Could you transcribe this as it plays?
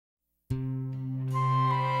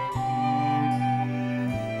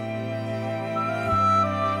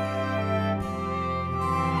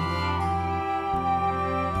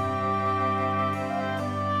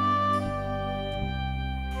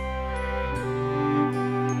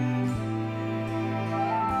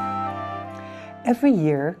Every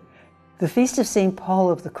year, the Feast of St. Paul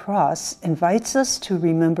of the Cross invites us to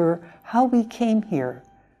remember how we came here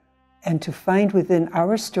and to find within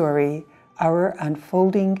our story our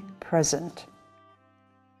unfolding present.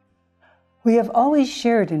 We have always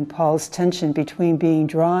shared in Paul's tension between being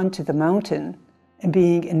drawn to the mountain and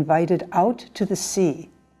being invited out to the sea,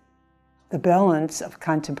 the balance of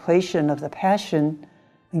contemplation of the Passion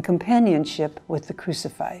and companionship with the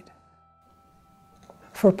crucified.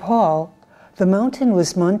 For Paul, the mountain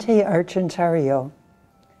was Monte Argentario.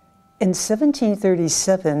 In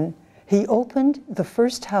 1737, he opened the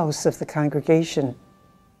first house of the congregation.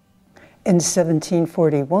 In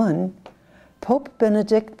 1741, Pope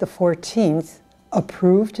Benedict XIV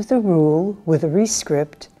approved the rule with a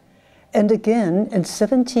rescript, and again in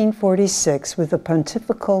 1746 with a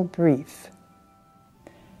pontifical brief.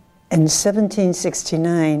 In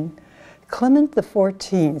 1769, Clement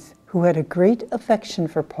XIV, who had a great affection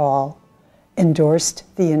for Paul, endorsed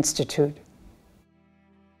the Institute.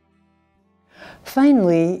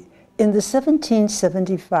 Finally, in the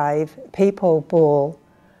 1775 papal bull,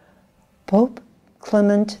 Pope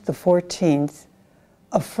Clement XIV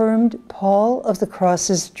affirmed Paul of the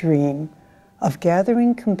Cross's dream of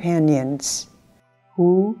gathering companions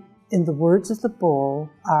who, in the words of the bull,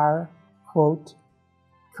 are, quote,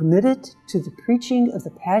 committed to the preaching of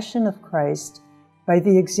the Passion of Christ by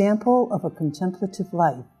the example of a contemplative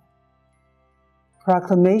life,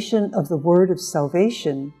 proclamation of the word of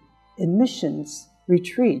salvation in missions,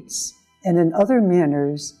 retreats, and in other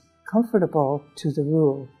manners comfortable to the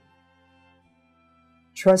rule.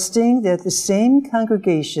 Trusting that the same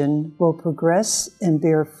congregation will progress and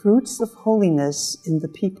bear fruits of holiness in the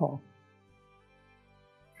people.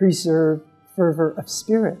 Preserve fervor of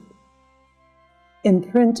spirit.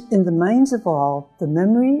 Imprint in the minds of all the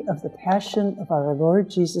memory of the Passion of our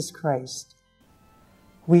Lord Jesus Christ.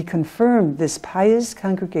 We confirm this pious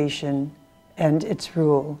congregation and its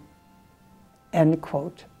rule. End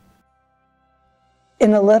quote.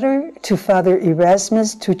 In a letter to Father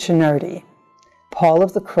Erasmus Tuccinardi, Paul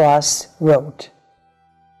of the Cross wrote,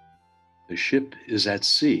 "The ship is at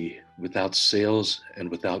sea without sails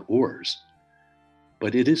and without oars,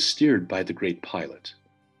 but it is steered by the great pilot,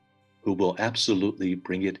 who will absolutely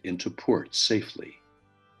bring it into port safely.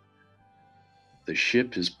 The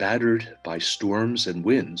ship is battered by storms and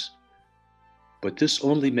winds, but this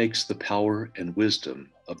only makes the power and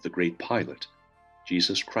wisdom of the great pilot,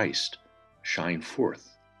 Jesus Christ, shine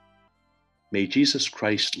forth. May Jesus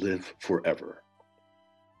Christ live forever,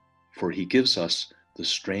 for he gives us the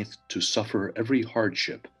strength to suffer every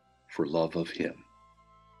hardship for love of him."